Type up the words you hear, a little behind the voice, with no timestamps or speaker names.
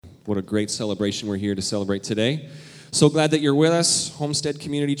What a great celebration we're here to celebrate today. So glad that you're with us, Homestead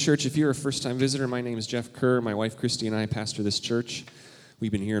Community Church. If you're a first-time visitor, my name is Jeff Kerr. My wife, Christy, and I pastor this church.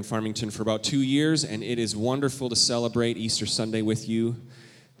 We've been here in Farmington for about 2 years, and it is wonderful to celebrate Easter Sunday with you,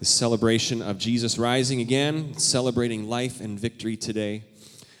 the celebration of Jesus rising again, celebrating life and victory today.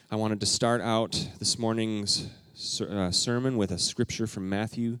 I wanted to start out this morning's sermon with a scripture from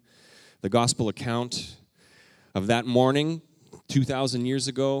Matthew, the gospel account of that morning 2,000 years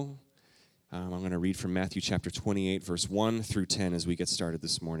ago. I'm going to read from Matthew chapter 28, verse 1 through 10 as we get started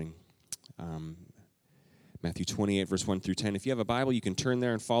this morning. Matthew 28, verse 1 through 10. If you have a Bible, you can turn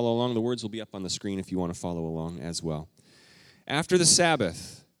there and follow along. The words will be up on the screen if you want to follow along as well. After the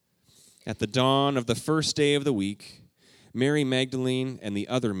Sabbath, at the dawn of the first day of the week, Mary Magdalene and the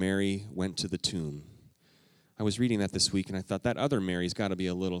other Mary went to the tomb. I was reading that this week, and I thought that other Mary's got to be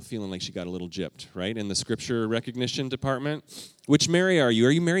feeling like she got a little gypped, right, in the scripture recognition department. Which Mary are you?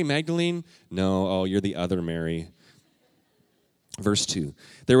 Are you Mary Magdalene? No, oh, you're the other Mary. Verse 2,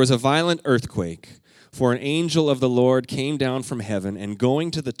 there was a violent earthquake, for an angel of the Lord came down from heaven, and going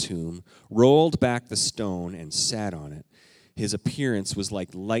to the tomb, rolled back the stone and sat on it. His appearance was like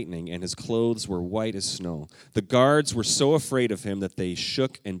lightning, and his clothes were white as snow. The guards were so afraid of him that they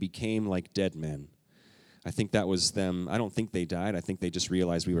shook and became like dead men. I think that was them. I don't think they died. I think they just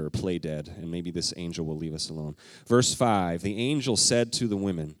realized we were play dead, and maybe this angel will leave us alone. Verse 5, the angel said to the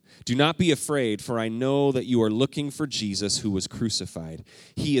women, "Do not be afraid, for I know that you are looking for Jesus who was crucified.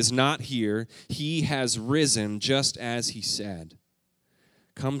 He is not here. He has risen just as he said.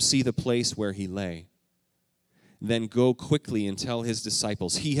 Come see the place where he lay. Then go quickly and tell his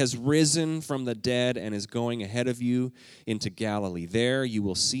disciples, he has risen from the dead and is going ahead of you into Galilee. There you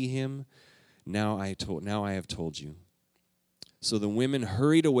will see him. Now I have told you." So the women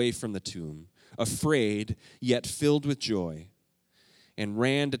hurried away from the tomb, afraid yet filled with joy, and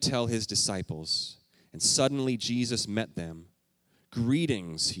ran to tell his disciples. And suddenly Jesus met them.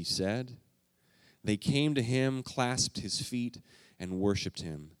 "Greetings," he said. They came to him, clasped his feet, and worshiped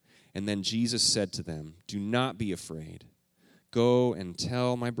him. And then Jesus said to them, "Do not be afraid. Go and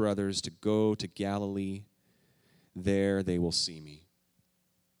tell my brothers to go to Galilee. There they will see me."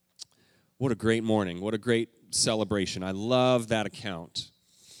 What a great morning. What a great celebration. I love that account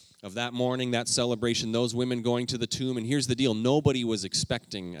of that morning, that celebration, those women going to the tomb. And here's the deal. Nobody was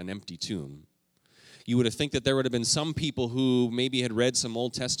expecting an empty tomb. You would have think that there would have been some people who maybe had read some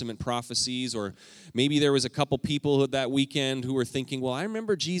Old Testament prophecies, or maybe there was a couple people that weekend who were thinking, well, I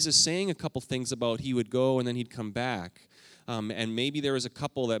remember Jesus saying a couple things about he would go and then he'd come back. And maybe there was a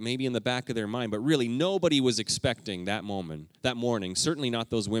couple that maybe in the back of their mind, but really nobody was expecting that morning, certainly not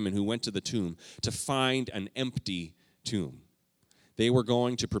those women who went to the tomb, to find an empty tomb. They were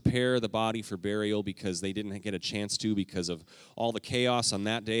going to prepare the body for burial because they didn't get a chance to because of all the chaos on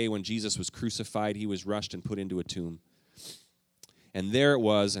that day when Jesus was crucified. He was rushed and put into a tomb. And there it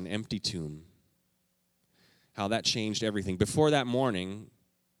was, an empty tomb. How that changed everything. Before that morning,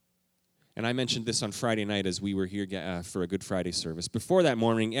 and I mentioned this on Friday night as we were here for a Good Friday service. Before that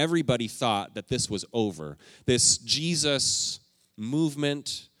morning, everybody thought that this was over. This Jesus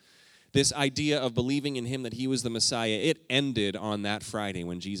movement, this idea of believing in him that he was the Messiah, it ended on that Friday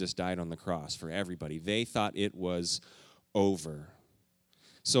when Jesus died on the cross for everybody. They thought it was over.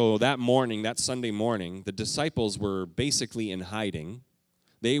 So that morning, that Sunday morning, the disciples were basically in hiding.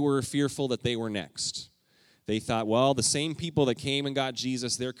 They were fearful that they were next. They thought, well, the same people that came and got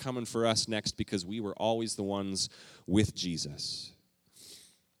Jesus, they're coming for us next because we were always the ones with Jesus.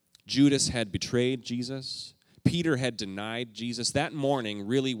 Judas had betrayed Jesus. Peter had denied Jesus. That morning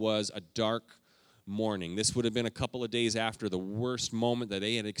really was a dark morning. This would have been a couple of days after the worst moment that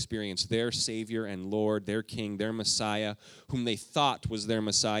they had experienced. Their Savior and Lord, their King, their Messiah, whom they thought was their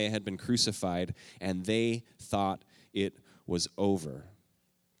Messiah, had been crucified, and they thought it was over.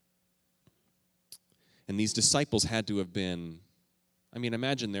 And these disciples had to have been,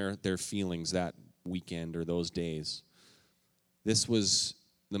 imagine their feelings that weekend or those days. This was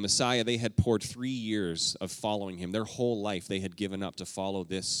the Messiah. They had poured 3 years of following him. Their whole life they had given up to follow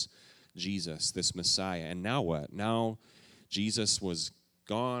this Jesus, this Messiah. And now what? Now Jesus was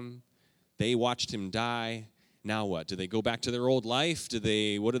gone. They watched him die. Now what? Do they go back to their old life? What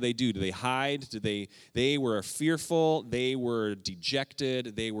do they do? Do they hide? They were fearful. They were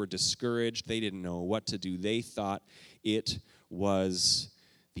dejected. They were discouraged. They didn't know what to do. They thought it was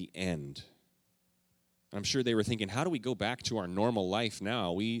the end. I'm sure they were thinking, how do we go back to our normal life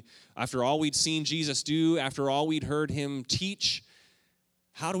now? After all we'd seen Jesus do, after all we'd heard him teach,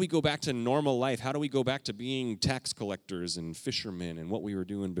 how do we go back to normal life? How do we go back to being tax collectors and fishermen and what we were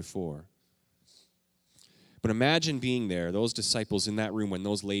doing before? But imagine being there, those disciples in that room when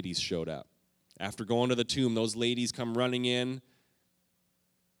those ladies showed up. After going to the tomb, those ladies come running in.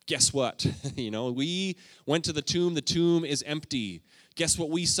 Guess what? We went to the tomb is empty. Guess what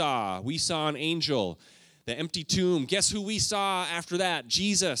we saw? We saw an angel. The empty tomb. Guess who we saw after that?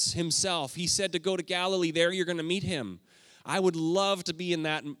 Jesus himself. He said to go to Galilee. There you're going to meet him. I would love to be in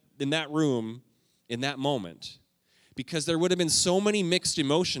that room in that moment, because there would have been so many mixed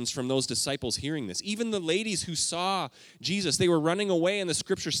emotions from those disciples hearing this. Even the ladies who saw Jesus, they were running away, and the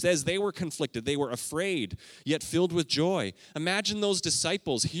scripture says they were conflicted. They were afraid, yet filled with joy. Imagine those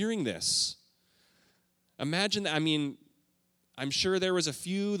disciples hearing this. Imagine that. I'm sure there was a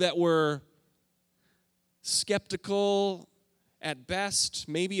few that were skeptical at best,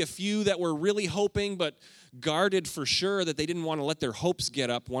 maybe a few that were really hoping but guarded for sure, that they didn't want to let their hopes get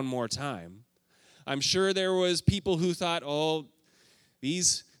up one more time. I'm sure there was people who thought, oh,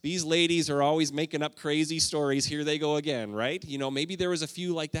 these ladies are always making up crazy stories. Here they go again, right? Maybe there was a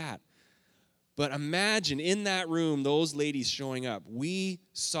few like that. But imagine in that room, those ladies showing up. We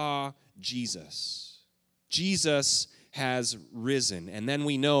saw Jesus. Jesus has risen. And then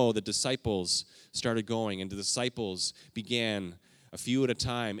we know the disciples started going, and the disciples began, a few at a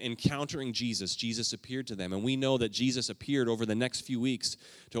time, encountering Jesus. Jesus appeared to them, and we know that Jesus appeared over the next few weeks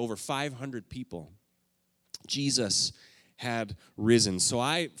to over 500 people. Jesus had risen. So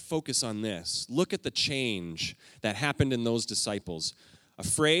I focus on this. Look at the change that happened in those disciples.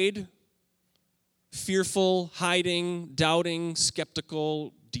 Afraid, fearful, hiding, doubting,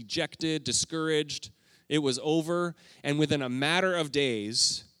 skeptical, dejected, discouraged. It was over, and within a matter of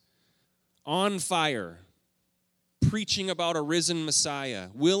days, on fire, preaching about a risen Messiah,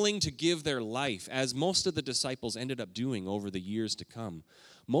 willing to give their life, as most of the disciples ended up doing over the years to come.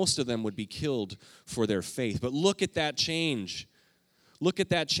 Most of them would be killed for their faith. But look at that change. Look at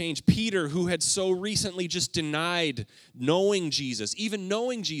that change. Peter, who had so recently just denied knowing Jesus, even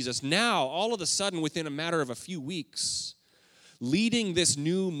knowing Jesus, now, all of a sudden, within a matter of a few weeks, leading this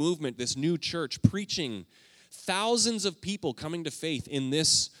new movement, this new church, preaching, thousands of people coming to faith in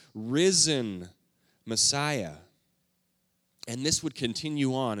this risen Messiah. And this would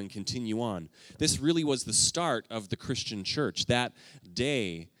continue on and continue on. This really was the start of the Christian church. That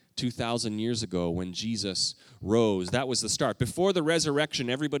day, 2,000 years ago, when Jesus rose, that was the start. Before the resurrection,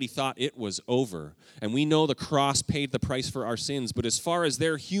 everybody thought it was over. And we know the cross paid the price for our sins. But as far as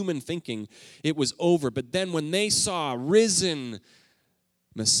their human thinking, it was over. But then when they saw risen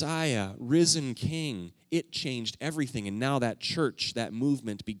Messiah, risen King, it changed everything. And now that church, that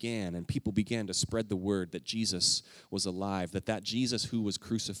movement began, and people began to spread the word that Jesus was alive, that Jesus who was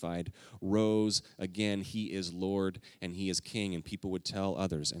crucified rose again. He is Lord and he is King, and people would tell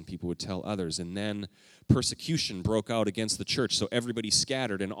others, and people would tell others. And then persecution broke out against the church, so everybody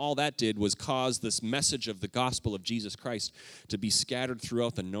scattered, and all that did was cause this message of the gospel of Jesus Christ to be scattered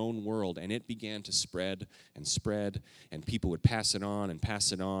throughout the known world, and it began to spread, and people would pass it on and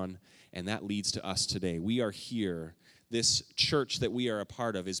pass it on. And that leads to us today. We are here. This church that we are a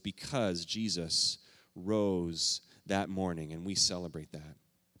part of is because Jesus rose that morning, and we celebrate that.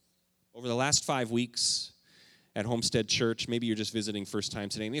 Over the last 5 weeks at Homestead Church, maybe you're just visiting first time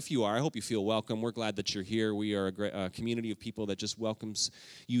today, and if you are, I hope you feel welcome. We're glad that you're here. We are a community of people that just welcomes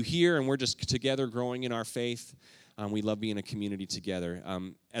you here, and we're just together growing in our faith. We love being a community together.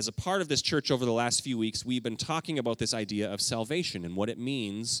 As a part of this church over the last few weeks, we've been talking about this idea of salvation and what it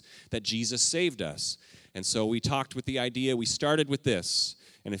means that Jesus saved us. And so we talked with the idea, we started with this.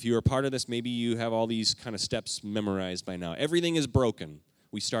 And if you're a part of this, maybe you have all these kind of steps memorized by now. Everything is broken.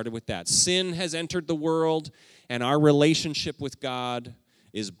 We started with that. Sin has entered the world, and our relationship with God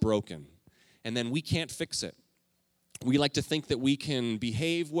is broken. And then we can't fix it. We like to think that we can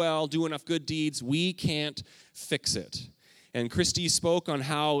behave well, do enough good deeds. We can't fix it. And Christy spoke on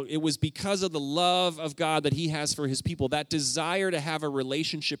how it was because of the love of God that he has for his people, that desire to have a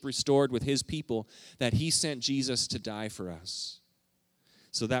relationship restored with his people, that he sent Jesus to die for us.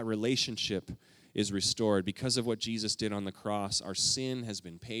 So that relationship is restored. Because of what Jesus did on the cross, our sin has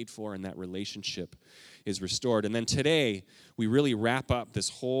been paid for, and that relationship is restored. And then today, we really wrap up this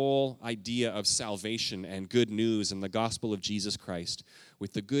whole idea of salvation and good news and the gospel of Jesus Christ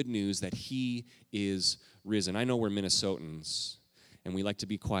with the good news that he is risen. I know we're Minnesotans, and we like to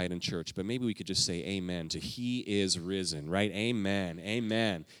be quiet in church, but maybe we could just say amen to he is risen, right? Amen,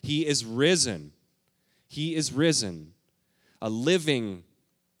 amen. He is risen. He is risen, a living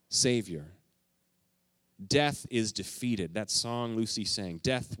Savior. Death is defeated. That song Lucy sang,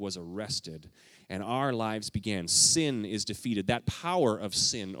 death was arrested, and our lives began. Sin is defeated. That power of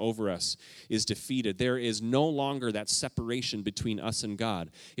sin over us is defeated. There is no longer that separation between us and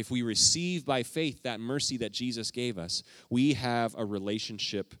God. If we receive by faith that mercy that Jesus gave us, we have a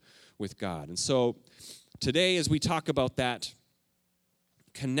relationship with God. And so today, as we talk about that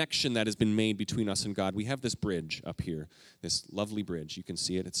connection that has been made between us and God, we have this bridge up here, this lovely bridge. You can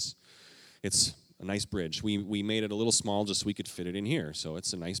see it. It's a nice bridge. We made it a little small just so we could fit it in here, so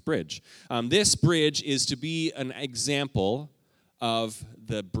it's a nice bridge. This bridge is to be an example of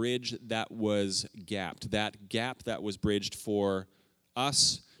the bridge that was gapped, that gap that was bridged for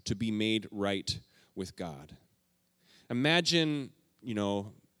us to be made right with God. Imagine,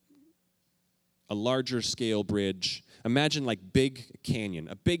 a larger scale bridge. Imagine like a big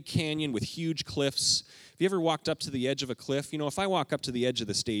canyon with huge cliffs. Have you ever walked up to the edge of a cliff? If I walk up to the edge of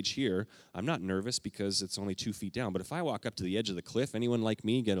the stage here, I'm not nervous because it's only 2 feet down. But if I walk up to the edge of the cliff, anyone like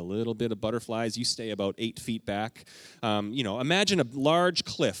me get a little bit of butterflies. You stay about 8 feet back. Imagine a large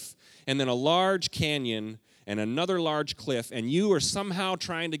cliff and then a large canyon and another large cliff, and you are somehow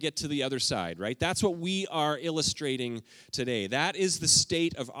trying to get to the other side, right? That's what we are illustrating today. That is the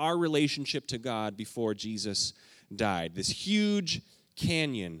state of our relationship to God before Jesus died. This huge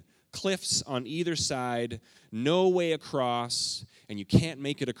canyon, cliffs on either side, no way across, and you can't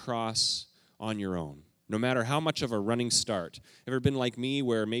make it across on your own, no matter how much of a running start. Ever been like me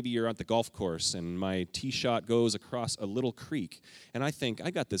where maybe you're at the golf course and my tee shot goes across a little creek, and I think,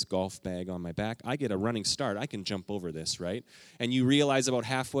 I got this golf bag on my back, I get a running start, I can jump over this, right? And you realize about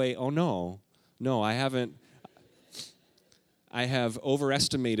halfway, oh no, I haven't. I have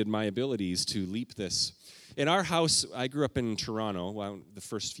overestimated my abilities to leap this. In our house, I grew up in Toronto, the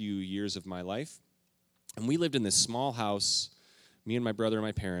first few years of my life, and we lived in this small house, me and my brother and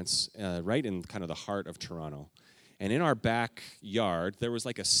my parents, right in kind of the heart of Toronto. And in our backyard, there was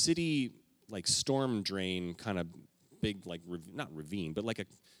like a city, like storm drain, kind of big, like not ravine, but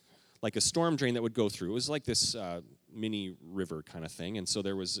like a storm drain that would go through. It was like this mini river kind of thing. And so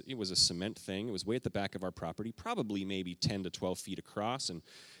it was a cement thing. It was way at the back of our property, probably maybe 10 to 12 feet across and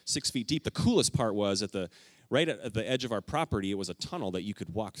 6 feet deep. The coolest part was right at the edge of our property, it was a tunnel that you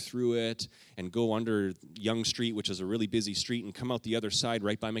could walk through it and go under Yonge Street, which is a really busy street, and come out the other side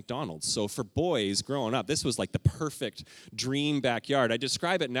right by McDonald's. So for boys growing up, this was like the perfect dream backyard. I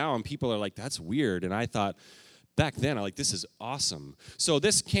describe it now, and people are like, that's weird. And I thought, back then, this is awesome. So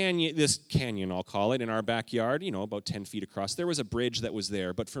this canyon, I'll call it, in our backyard, about 10 feet across, there was a bridge that was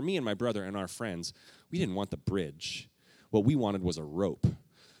there. But for me and my brother and our friends, we didn't want the bridge. What we wanted was a rope.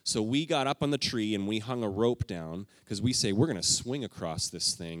 So we got up on the tree and we hung a rope down because we say, we're going to swing across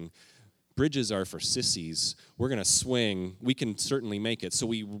this thing. Bridges are for sissies. We're going to swing. We can certainly make it. So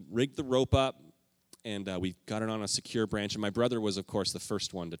we rigged the rope up and we got it on a secure branch. And my brother was, of course, the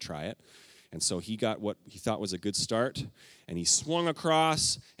first one to try it. And so he got what he thought was a good start, and he swung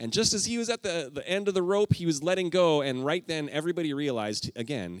across, and just as he was at the end of the rope, he was letting go, and right then everybody realized,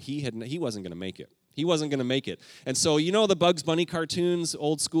 again, he wasn't going to make it. He wasn't going to make it. And so the Bugs Bunny cartoons,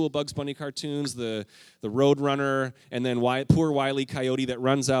 old school Bugs Bunny cartoons, the Road Runner, and then poor Wile E. Coyote that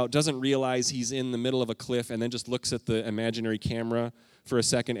runs out, doesn't realize he's in the middle of a cliff, and then just looks at the imaginary camera for a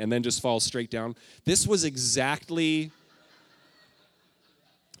second, and then just falls straight down. This was exactly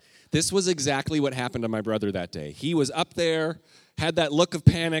what happened to my brother that day. He was up there, had that look of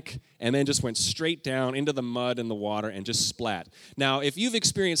panic, and then just went straight down into the mud and the water and just splat. Now, if you've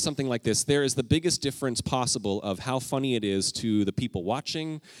experienced something like this, there is the biggest difference possible of how funny it is to the people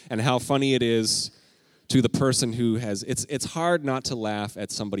watching and how funny it is to the person who has. It's hard not to laugh at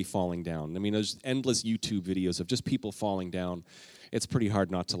somebody falling down. I mean, there's endless YouTube videos of just people falling down. It's pretty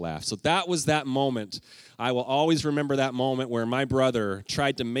hard not to laugh. So that was that moment. I will always remember that moment where my brother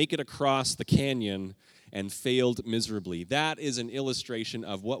tried to make it across the canyon and failed miserably. That is an illustration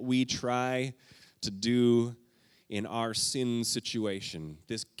of what we try to do in our sin situation,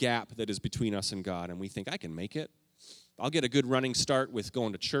 this gap that is between us and God, and we think, I can make it. I'll get a good running start with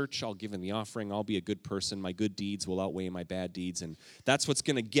going to church. I'll give in the offering. I'll be a good person. My good deeds will outweigh my bad deeds. And that's what's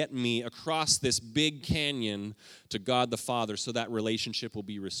going to get me across this big canyon to God the Father so that relationship will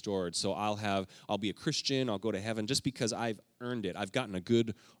be restored. So I'll be a Christian. I'll go to heaven just because I've earned it. I've gotten a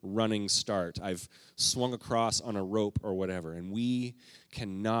good running start. I've swung across on a rope or whatever. And we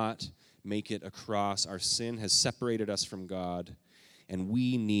cannot make it across. Our sin has separated us from God, and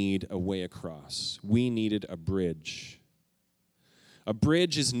we need a way across. We needed a bridge. A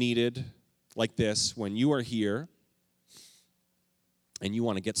bridge is needed like this when you are here and you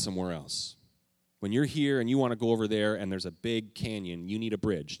want to get somewhere else. When you're here and you want to go over there and there's a big canyon, you need a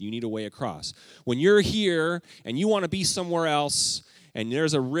bridge. You need a way across. When you're here and you want to be somewhere else and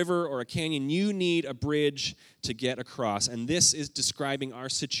there's a river or a canyon, you need a bridge to get across. And this is describing our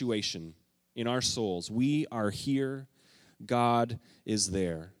situation in our souls. We are here. God is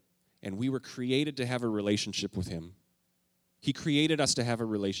there. And we were created to have a relationship with him. He created us to have a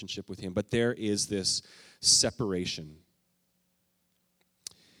relationship with him, but there is this separation.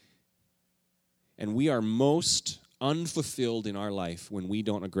 And we are most unfulfilled in our life when we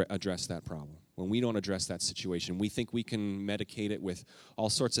don't address that problem, when we don't address that situation. We think we can medicate it with all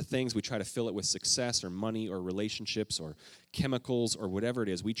sorts of things. We try to fill it with success or money or relationships or chemicals or whatever it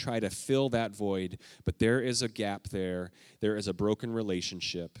is. We try to fill that void, but there is a gap there. There is a broken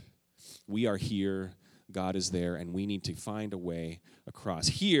relationship. We are here, God is there, and we need to find a way across.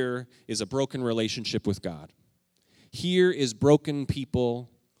 Here is a broken relationship with God. Here is broken people,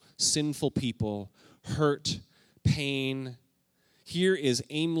 sinful people, hurt, pain. Here is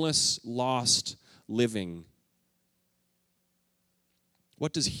aimless, lost living.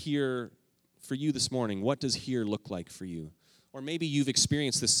 What does here, for you this morning, what does here look like for you? Or maybe you've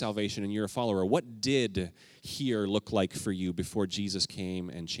experienced this salvation and you're a follower. What did here look like for you before Jesus came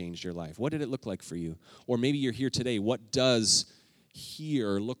and changed your life? What did it look like for you? Or maybe you're here today. What does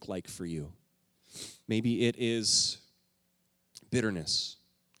here look like for you? Maybe it is bitterness,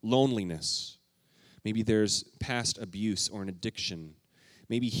 loneliness. Maybe there's past abuse or an addiction.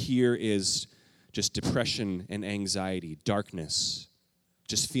 Maybe here is just depression and anxiety, darkness,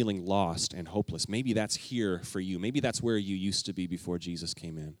 just feeling lost and hopeless. Maybe that's here for you. Maybe that's where you used to be before Jesus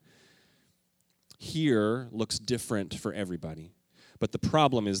came in. Here looks different for everybody, but the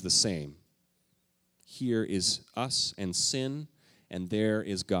problem is the same. Here is us and sin, and there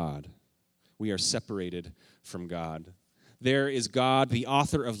is God. We are separated from God. There is God, the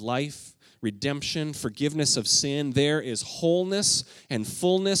author of life, redemption, forgiveness of sin. There is wholeness and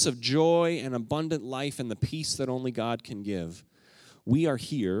fullness of joy and abundant life and the peace that only God can give. We are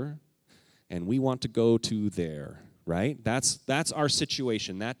here, and we want to go to there, right? That's our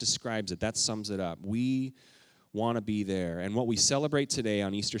situation. That describes it. That sums it up. We want to be there. And what we celebrate today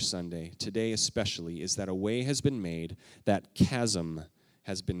on Easter Sunday, today especially, is that a way has been made, that chasm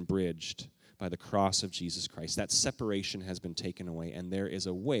has been bridged by the cross of Jesus Christ. That separation has been taken away, and there is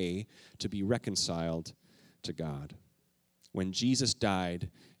a way to be reconciled to God. When Jesus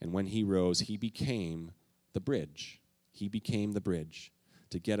died and when he rose, he became the bridge. He became the bridge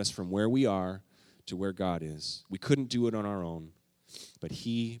to get us from where we are to where God is. We couldn't do it on our own, but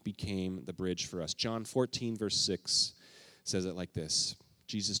he became the bridge for us. John 14, verse 6 says it like this.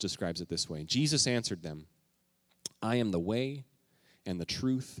 Jesus describes it this way. Jesus answered them, I am the way and the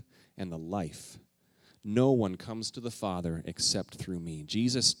truth and the life. No one comes to the Father except through me.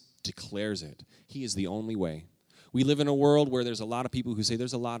 Jesus declares it. He is the only way. We live in a world where there's a lot of people who say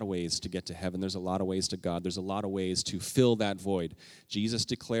there's a lot of ways to get to heaven. There's a lot of ways to God. There's a lot of ways to fill that void. Jesus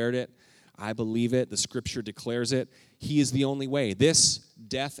declared it. I believe it. The Scripture declares it. He is the only way. This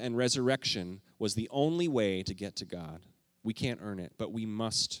death and resurrection was the only way to get to God. We can't earn it, but we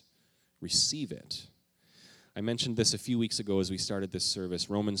must receive it. I mentioned this a few weeks ago as we started this service.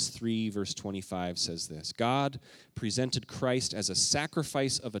 Romans 3, verse 25 says this. God presented Christ as a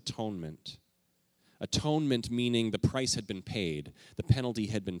sacrifice of atonement. Atonement meaning the price had been paid, the penalty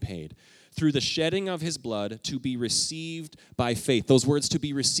had been paid. Through the shedding of his blood to be received by faith. Those words, to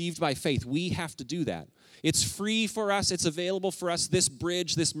be received by faith, we have to do that. It's free for us, it's available for us, this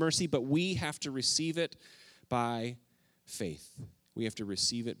bridge, this mercy, but we have to receive it by faith. We have to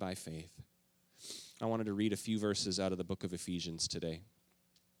receive it by faith. I wanted to read a few verses out of the book of Ephesians today.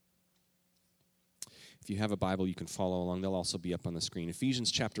 If you have a Bible, you can follow along. They'll also be up on the screen.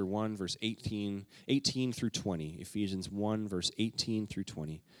 Ephesians chapter 1, verse 18 through 20. Ephesians 1, verse 18 through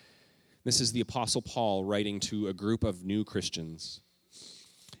 20. This is the Apostle Paul writing to a group of new Christians.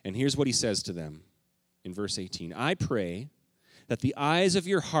 And here's what he says to them in verse 18. I pray that the eyes of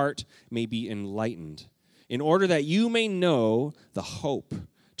your heart may be enlightened, in order that you may know the hope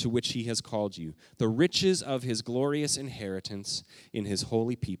to which he has called you, the riches of his glorious inheritance in his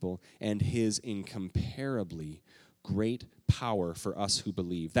holy people, and his incomparably great power for us who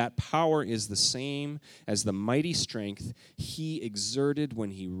believe. That power is the same as the mighty strength he exerted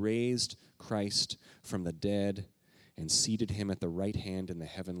when he raised Christ from the dead and seated him at the right hand in the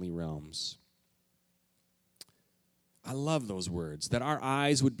heavenly realms. I love those words, that our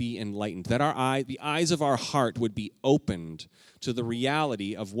eyes would be enlightened, that the eyes of our heart would be opened to the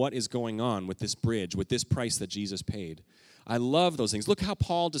reality of what is going on with this bridge, with this price that Jesus paid. I love those things. Look how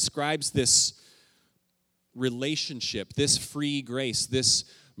Paul describes this relationship, this free grace, this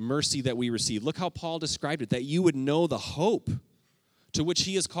mercy that we receive. Look how Paul described it, that you would know the hope to which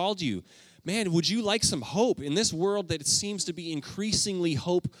he has called you. Man, would you like some hope in this world that it seems to be increasingly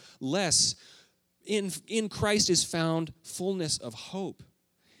hopeless? In Christ is found fullness of hope.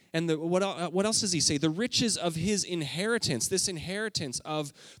 And what else does he say? The riches of his inheritance, this inheritance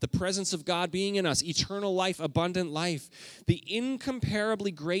of the presence of God being in us, eternal life, abundant life, the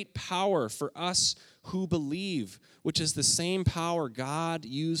incomparably great power for us who believe, which is the same power God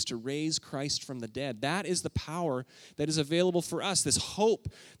used to raise Christ from the dead. That is the power that is available for us, this hope,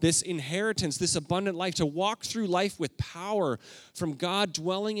 this inheritance, this abundant life, to walk through life with power from God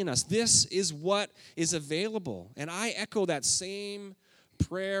dwelling in us. This is what is available. And I echo that same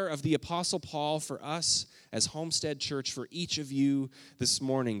prayer of the Apostle Paul for us as Homestead Church, for each of you this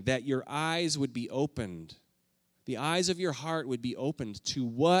morning, that your eyes would be opened, the eyes of your heart would be opened to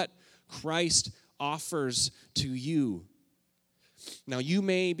what Christ offers to you. Now, you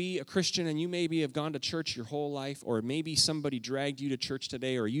may be a Christian and you maybe have gone to church your whole life, or maybe somebody dragged you to church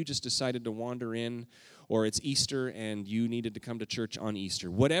today, or you just decided to wander in, or it's Easter and you needed to come to church on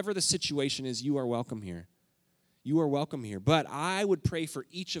Easter. Whatever the situation is, you are welcome here. You are welcome here. But I would pray for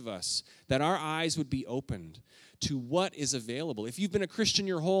each of us that our eyes would be opened to what is available. If you've been a Christian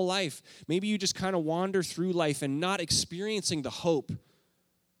your whole life, maybe you just kind of wander through life and not experiencing the hope,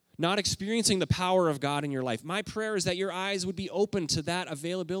 not experiencing the power of God in your life. My prayer is that your eyes would be open to that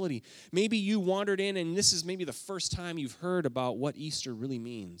availability. Maybe you wandered in and this is maybe the first time you've heard about what Easter really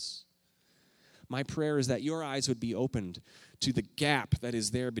means. My prayer is that your eyes would be opened to the gap that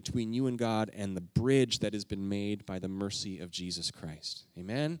is there between you and God and the bridge that has been made by the mercy of Jesus Christ.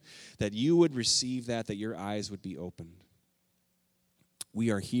 Amen? That you would receive that your eyes would be opened.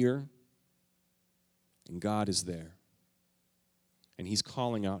 We are here, and God is there. And he's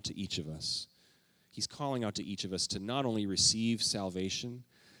calling out to each of us. He's calling out to each of us to not only receive salvation,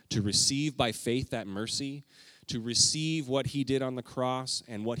 to receive by faith that mercy, to receive what he did on the cross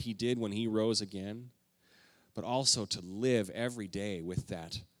and what he did when he rose again, but also to live every day with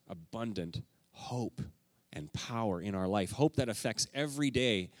that abundant hope and power in our life. Hope that affects every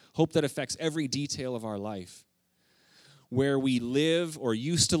day, hope that affects every detail of our life. Where we live or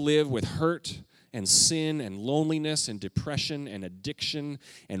used to live with hurt and sin and loneliness and depression and addiction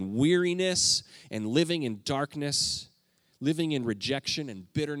and weariness and living in darkness, living in rejection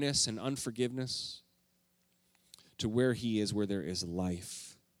and bitterness and unforgiveness, to where he is, where there is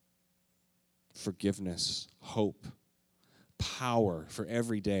life, forgiveness, hope, power for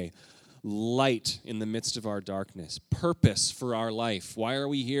every day, light in the midst of our darkness, purpose for our life. Why are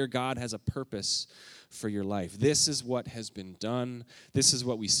we here? God has a purpose for your life. This is what has been done. This is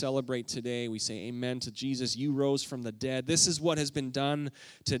what we celebrate today. We say amen to Jesus. You rose from the dead. This is what has been done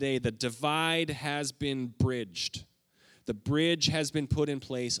today. The divide has been bridged. The bridge has been put in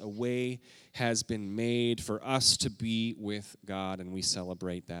place. A way has been made for us to be with God, and we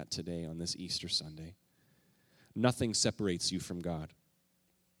celebrate that today on this Easter Sunday. Nothing separates you from God.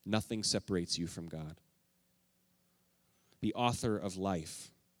 Nothing separates you from God. The author of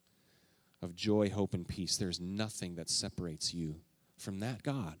life, of joy, hope, and peace, there's nothing that separates you from that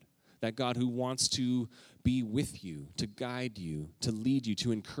God who wants to be with you, to guide you, to lead you,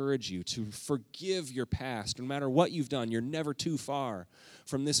 to encourage you, to forgive your past. No matter what you've done, you're never too far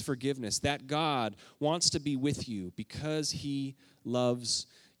from this forgiveness. That God wants to be with you because he loves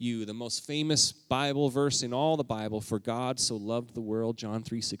you. The most famous Bible verse in all the Bible, for God so loved the world, John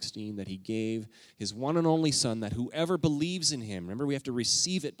 3:16, that he gave his one and only Son, that whoever believes in him, remember we have to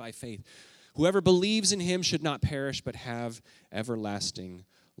receive it by faith, whoever believes in him should not perish but have everlasting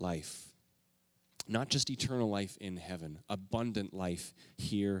life. Not just eternal life in heaven, abundant life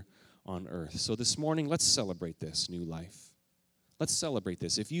here on earth. So this morning, let's celebrate this new life. Let's celebrate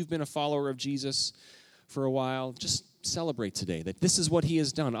this. If you've been a follower of Jesus for a while, just celebrate today that this is what he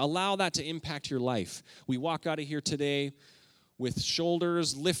has done. Allow that to impact your life. We walk out of here today with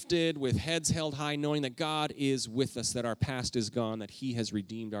shoulders lifted, with heads held high, knowing that God is with us, that our past is gone, that he has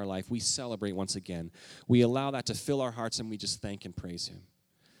redeemed our life. We celebrate once again. We allow that to fill our hearts, and we just thank and praise him.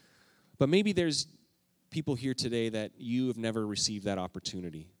 But maybe there's people here today that you have never received that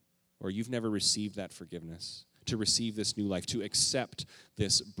opportunity, or you've never received that forgiveness, to receive this new life, to accept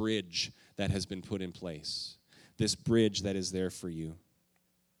this bridge that has been put in place, this bridge that is there for you.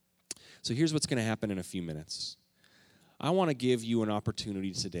 So here's what's going to happen in a few minutes. I want to give you an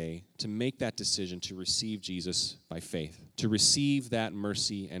opportunity today to make that decision to receive Jesus by faith, to receive that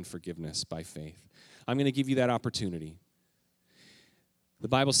mercy and forgiveness by faith. I'm going to give you that opportunity. The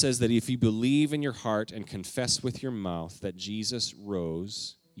Bible says that if you believe in your heart and confess with your mouth that Jesus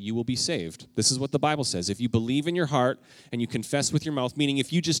rose, you will be saved. This is what the Bible says. If you believe in your heart and you confess with your mouth, meaning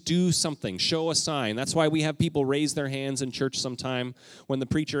if you just do something, show a sign. That's why we have people raise their hands in church sometime when the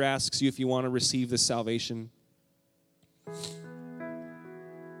preacher asks you if you want to receive this salvation.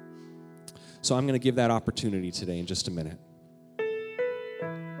 So I'm going to give that opportunity today in just a minute.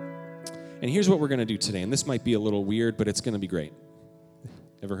 And here's what we're going to do today. And this might be a little weird, but it's going to be great.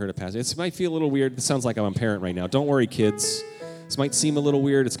 Ever heard of pastor? It might feel a little weird. It sounds like I'm a parent right now. Don't worry, kids. This might seem a little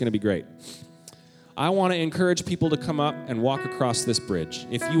weird. It's going to be great. I want to encourage people to come up and walk across this bridge.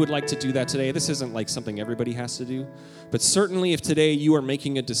 If you would like to do that today, this isn't like something everybody has to do, but certainly if today you are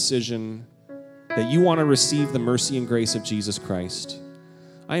making a decision that you want to receive the mercy and grace of Jesus Christ,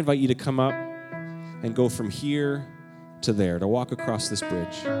 I invite you to come up and go from here to there, to walk across this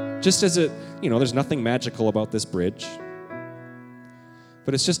bridge. Just as there's nothing magical about this bridge.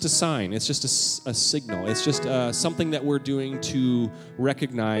 But it's just a sign. It's just a signal. It's just something that we're doing to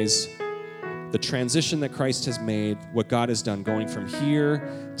recognize the transition that Christ has made, what God has done, going from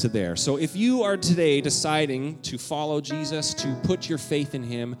here to there. So if you are today deciding to follow Jesus, to put your faith in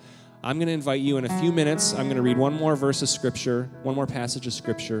him, I'm going to invite you in a few minutes. I'm going to read one more verse of Scripture, one more passage of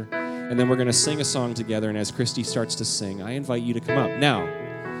Scripture, and then we're going to sing a song together. And as Christy starts to sing, I invite you to come up. Now,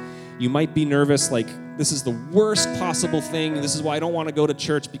 you might be nervous, like, this is the worst possible thing. This is why I don't want to go to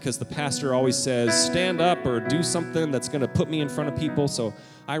church, because the pastor always says, stand up or do something that's going to put me in front of people. So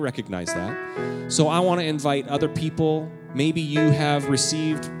I recognize that. So I want to invite other people. Maybe you have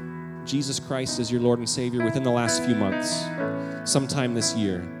received Jesus Christ as your Lord and Savior within the last few months, sometime this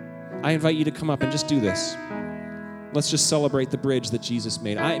year. I invite you to come up and just do this. Let's just celebrate the bridge that Jesus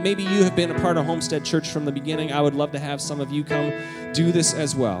made. Maybe you have been a part of Homestead Church from the beginning. I would love to have some of you come do this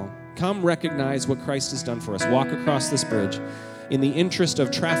as well. Come recognize what Christ has done for us. Walk across this bridge. In the interest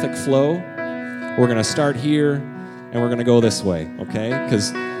of traffic flow, we're going to start here and we're going to go this way, okay?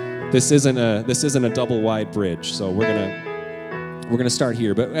 Because this isn't a double wide bridge. So we're going to start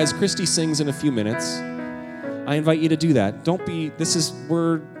here. But as Christy sings in a few minutes, I invite you to do that.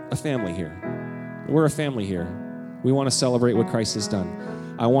 We're a family here. We're a family here. We want to celebrate what Christ has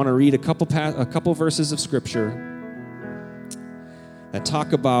done. I want to read a couple verses of Scripture that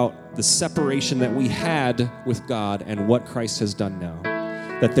talk about the separation that we had with God and what Christ has done now.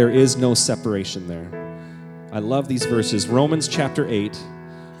 That there is no separation there. I love these verses. Romans chapter 8,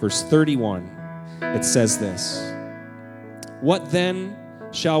 verse 31. It says this. What then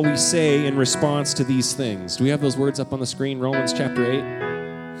shall we say in response to these things? Do we have those words up on the screen? Romans chapter 8.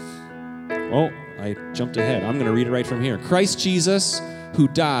 Oh, I jumped ahead. I'm going to read it right from here. Christ Jesus, who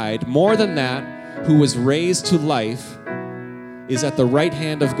died, more than that, who was raised to life, is at the right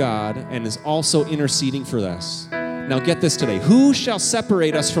hand of God and is also interceding for us. Now get this today. Who shall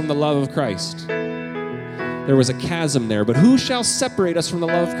separate us from the love of Christ? There was a chasm there, but who shall separate us from the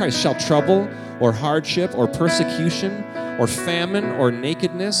love of Christ? Shall trouble or hardship or persecution or famine or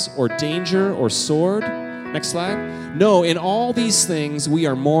nakedness or danger or sword? Next slide. No, in all these things we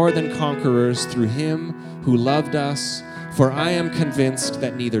are more than conquerors through him who loved us. For I am convinced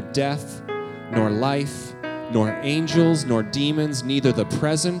that neither death nor life, nor angels, nor demons, neither the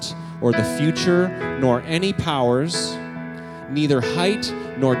present or the future, nor any powers, neither height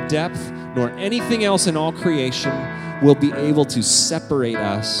nor depth, nor anything else in all creation will be able to separate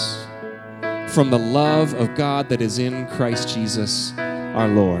us from the love of God that is in Christ Jesus our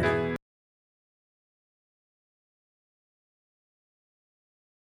Lord.